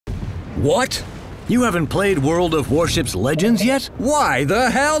What? You haven't played World of Warships Legends yet? Why the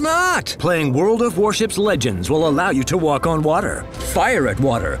hell not? Playing World of Warships Legends will allow you to walk on water, fire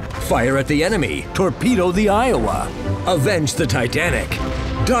at the enemy, torpedo the Iowa, avenge the Titanic,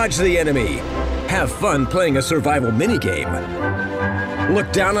 dodge the enemy, have fun playing a survival minigame,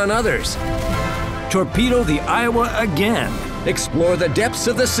 look down on others, torpedo the Iowa again, explore the depths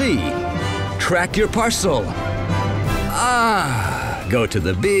of the sea, track your parcel, go to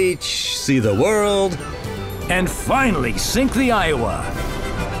the beach, see the world, and finally sink the Iowa.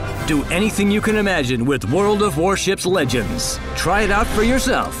 Do anything you can imagine with World of Warships Legends. Try it out for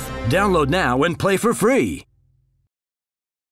yourself. Download now and play for free.